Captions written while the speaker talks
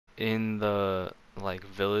in the like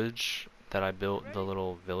village that I built the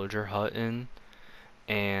little villager hut in,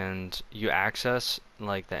 and you access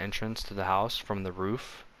like the entrance to the house from the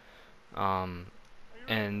roof. Um,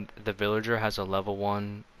 and the villager has a level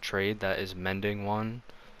 1 trade that is mending 1.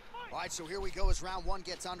 All right, so here we go as round 1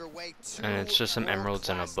 gets underway. And it's just some emeralds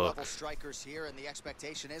and a book. Level strikers here, and the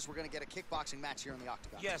expectation is we're going to get a kickboxing match here in the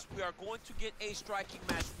octagon. Yes, we are going to get a striking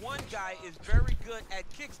match. One guy is very good at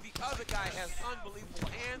kicks. The other guy has unbelievable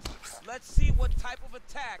hands. Let's see what type of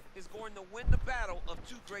attack is going to win the battle of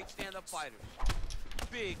two great stand-up fighters.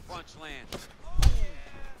 Big punch lands.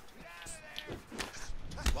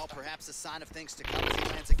 Well, perhaps a sign of things to come as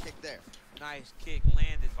he lands a kick there. Nice kick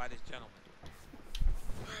landed by this gentleman.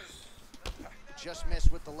 Just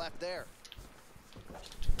missed with the left there.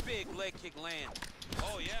 Big leg kick land.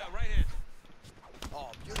 Oh, yeah, right hand. Oh,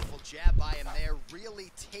 beautiful jab by him there,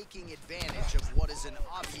 really taking advantage of what is an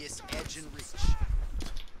obvious edge and reach.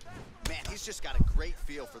 Man, he's just got a great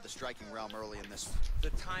feel for the striking realm early in this one. The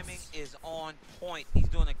timing is on point. He's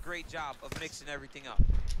doing a great job of mixing everything up.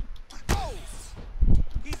 Oh!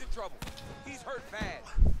 He's in trouble. He's hurt bad.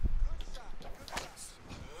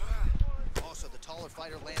 Also, the taller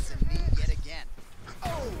fighter lands a knee yet again.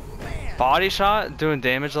 Oh, man! Body shot doing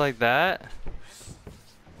damage like that?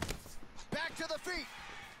 Back to the feet.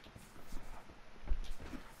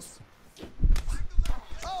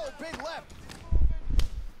 Oh, big left.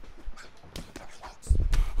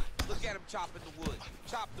 Look at him chopping the wood.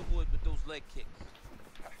 Chop the wood with those leg kicks.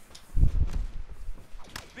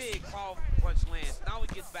 Big powerful punch lands. Now he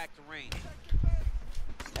gets back to range.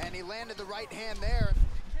 And he landed the right hand there.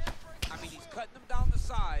 I mean, he's cutting them down to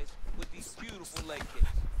size with these beautiful leg kicks.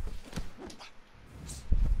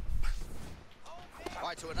 All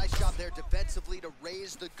right, so a nice job there defensively to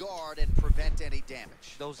raise the guard and prevent any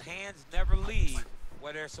damage. Those hands never leave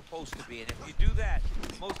where they're supposed to be. And if you do that,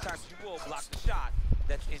 most times you will block the shot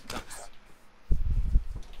that's incoming.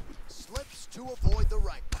 Slips to avoid the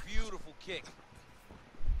right. Beautiful kick.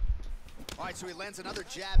 All right, so he lands another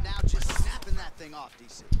jab now, just snapping that thing off,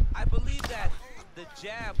 DC. I believe that the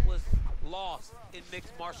jab was lost in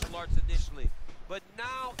mixed martial arts initially, but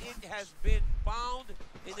now it has been found,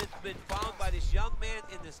 and it's been found by this young man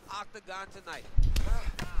in this octagon tonight.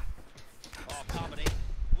 Oh, combination.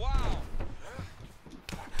 Wow.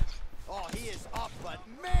 Oh, he is up, but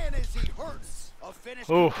man, is he hurt. A finish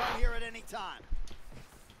can come here at any time.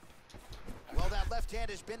 Well, that left hand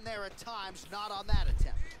has been there at times, not on that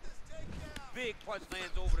attempt. Big punch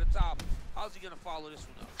lands over the top. How's he gonna follow this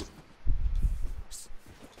one up?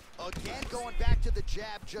 Again, going back to the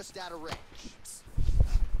jab, just out of range.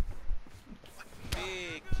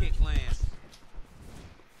 Big kick lands.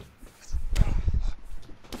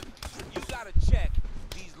 You gotta check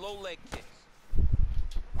these low leg kicks.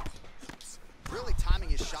 Really timing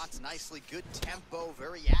his shots nicely. Good tempo,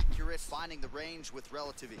 very accurate, finding the range with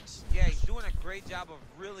relative ease. Yeah, he's doing a great job of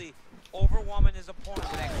really overwhelming his opponent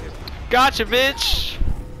with activity. Gotcha, bitch!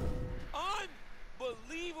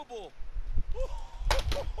 Unbelievable!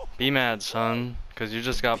 Be mad, son, because you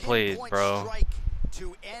just got played, bro.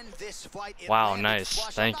 To end this fight, wow, nice.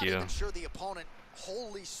 Thank you. I'm not even sure the opponent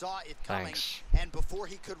wholly saw it coming. Thanks. And before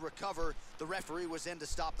he could recover, the referee was in to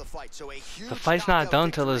stop the fight. So a huge the fight's not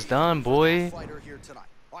done till it's done, boy.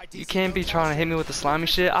 Right, You can't be trying to hit me with the slimy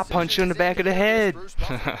shit. I'll punch you in the back of the head.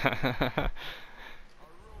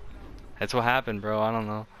 That's what happened, bro. I don't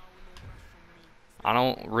know. I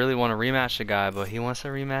don't really want to rematch the guy, but he wants to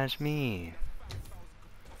rematch me.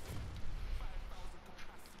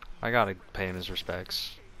 I gotta pay him his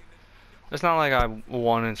respects. It's not like I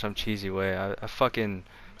won in some cheesy way. I fucking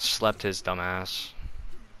slept his dumb ass.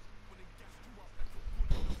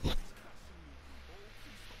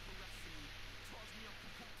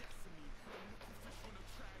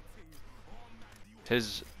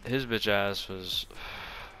 His bitch ass was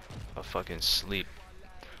a fucking sleep.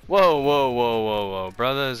 Whoa, whoa, whoa, whoa, whoa.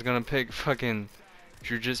 Brother is gonna pick fucking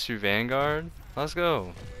Jiu-Jitsu Vanguard? Let's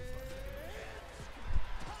go.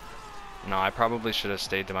 No, I probably should have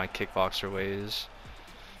stayed to my kickboxer ways.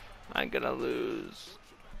 I'm gonna lose.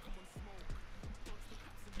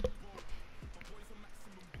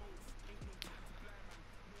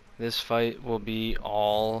 This fight will be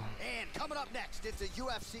all... And coming up next, it's a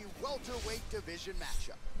UFC welterweight division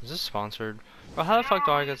matchup. Is this sponsored? Bro, how the fuck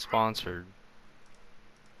do I get sponsored?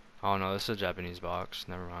 Oh no, this is a Japanese box.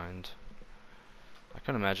 Never mind. I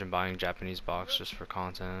couldn't imagine buying Japanese box just for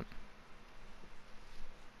content.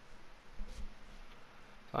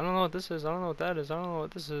 I don't know what this is. I don't know what that is. I don't know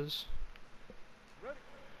what this is.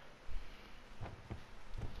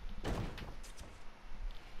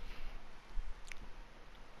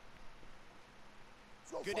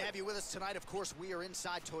 Good to have you with us tonight. Of course, we are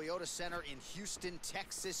inside Toyota Center in Houston,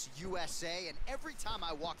 Texas, USA. And every time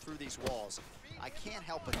I walk through these walls, I can't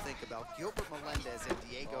help but think about Gilbert Melendez and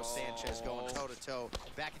Diego Sanchez going toe-to-toe.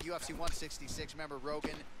 Back in UFC 166, remember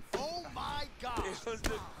Rogan? Oh my God! It was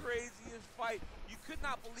the craziest fight. You could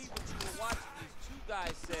not believe what you were watching. These two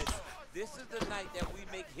guys said, this is the night that we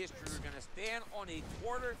make history. We're going to stand on a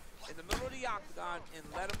quarter in the middle of the octagon and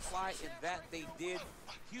let them fly, and that they did.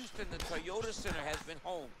 Houston, the Toyota Center, has been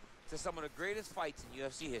home to some of the greatest fights in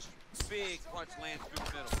UFC history. Big punch lands through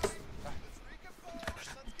the middle.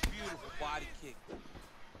 Beautiful body kick.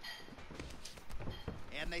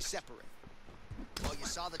 And they separate. Well, you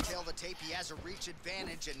saw the tail of the tape. He has a reach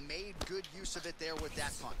advantage and made good use of it there with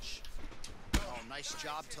that punch. Oh, nice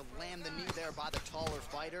job to land the knee there by the taller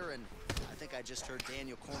fighter. And I think I just heard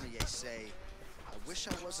Daniel Cormier say, I wish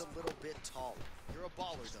I was a little bit taller. You're a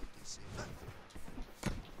baller, though, DC.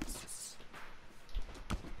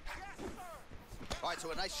 All right,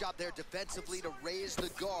 so a nice job there defensively to raise the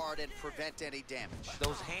guard and prevent any damage.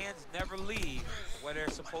 Those hands never leave where they're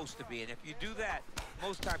supposed to be. And if you do that,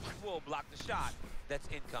 most times you will block the shot that's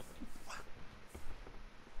incoming.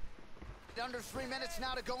 Under 3 minutes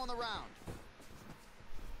now to go in the round.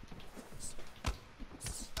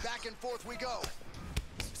 Back and forth we go.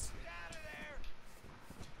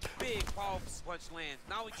 Big, powerful punch lands.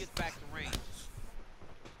 Now he gets back to range.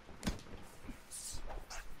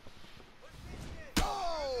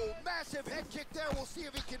 Oh, massive head kick there. We'll see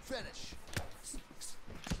if he can finish.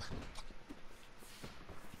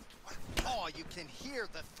 Oh, you can hear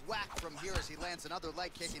the thwack from here as he lands another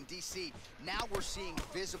leg kick in DC. Now we're seeing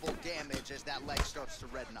visible damage as that leg starts to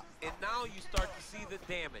redden up. And now you start to see the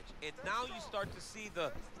damage. And now you start to see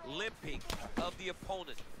the limping of the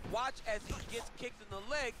opponent. Watch as he gets kicked in the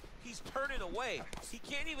leg, he's turning away. He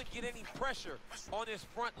can't even get any pressure on his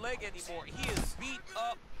front leg anymore. He is beat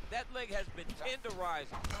up. That leg has been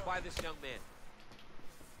tenderized by this young man.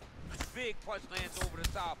 Big punch lands over the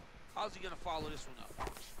top. How's he gonna follow this one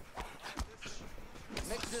up?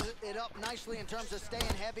 Mixes it up nicely in terms of staying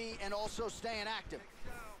heavy and also staying active.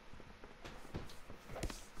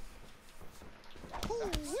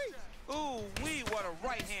 Ooh-wee. Ooh-wee, what a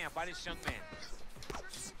right hand by this young man.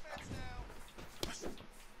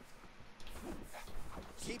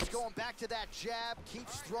 Keeps going back to that jab,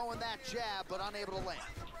 keeps throwing that jab, but unable to land.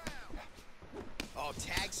 Oh,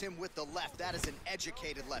 tags him with the left. That is an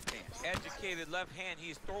educated left hand. Educated left hand.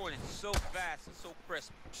 He's throwing it so fast and so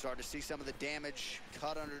crisp. Starting to see some of the damage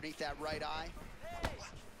cut underneath that right eye.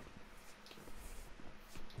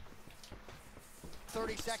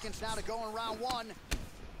 30 seconds now to go in round one.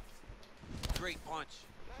 Great punch.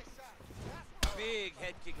 Big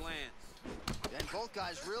head kick lands. And both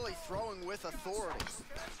guys really throwing with authority.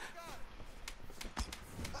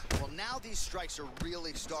 Well, now these strikes are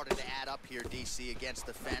really starting to add up here, DC, against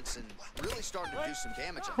the fence, and really starting to do some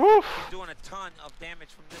damage. He's doing a ton of damage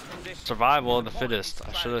from this position. Survival of the fittest.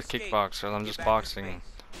 I should have kickboxed, or I'm just boxing.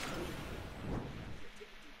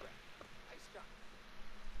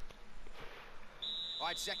 All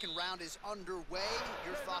right, second round is underway.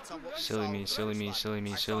 Your thoughts on what we Silly saw? me, silly me, silly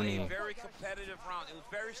me, silly me. A very competitive round. It was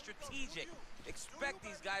very strategic. Expect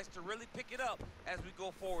these guys to really pick it up as we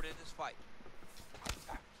go forward in this fight.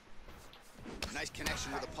 Nice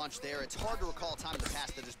connection with a punch there. It's hard to recall a time in the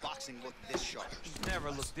past that his boxing looked this sharp. He's never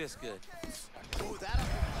looked this good. Oh, that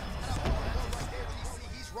right there,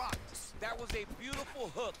 DC. He's rocked. That was a beautiful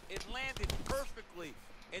hook. It landed perfectly,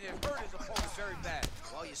 and it hurt his opponent very bad.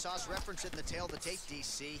 Well, you saw his reference in the tail of the tape,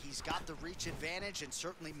 DC. He's got the reach advantage and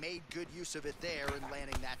certainly made good use of it there in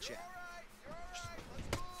landing that jab.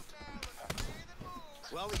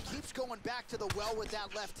 Well, he keeps going back to the well with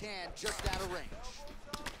that left hand, just out of range.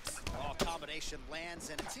 Oh, combination lands,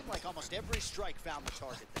 and it seemed like almost every strike found the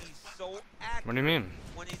target there. He's so active. What do you mean?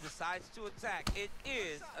 When he decides to attack, it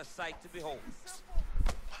is a sight to behold.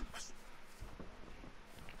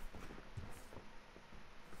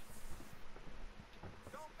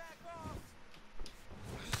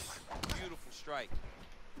 Beautiful strike.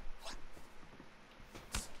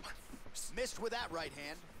 Missed with that right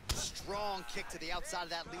hand. Strong kick to the outside of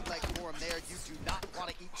that lead leg for him there. You do not want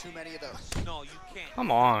to eat too many of those. No, you can't.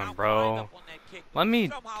 Come on, bro. Let me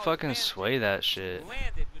fucking Somehow sway that shit.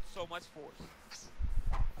 landed with so much force.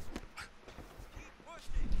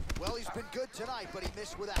 Well, he's been good tonight, but he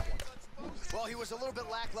missed with that one. Well, he was a little bit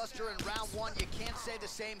lackluster in round one. You can't say the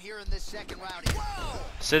same here in this second round.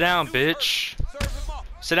 Sit down, bitch.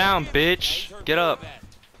 Sit down, bitch. Get up.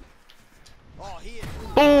 Oh, he is.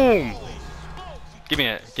 Boom. Give me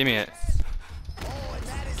it. Give me it.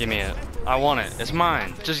 Give me it. I want it. It's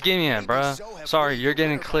mine. Just give me it, bruh. Sorry, you're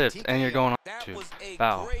getting clipped and you're going on. That two. was a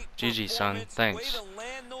Bow. great GG, son. performance. Way Thanks. to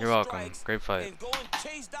land those You're welcome. strikes Great fight. and go and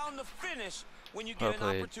chase down the finish when you Well get an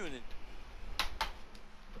played. opportunity.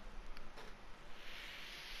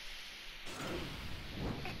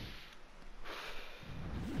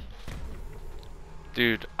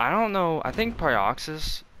 Dude, I don't know. I think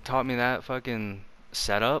Prioxis taught me that fucking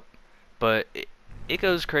setup, but it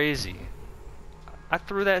goes crazy. I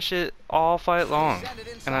threw that shit all fight long,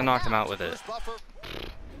 and I knocked him out with it.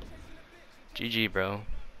 GG, bro.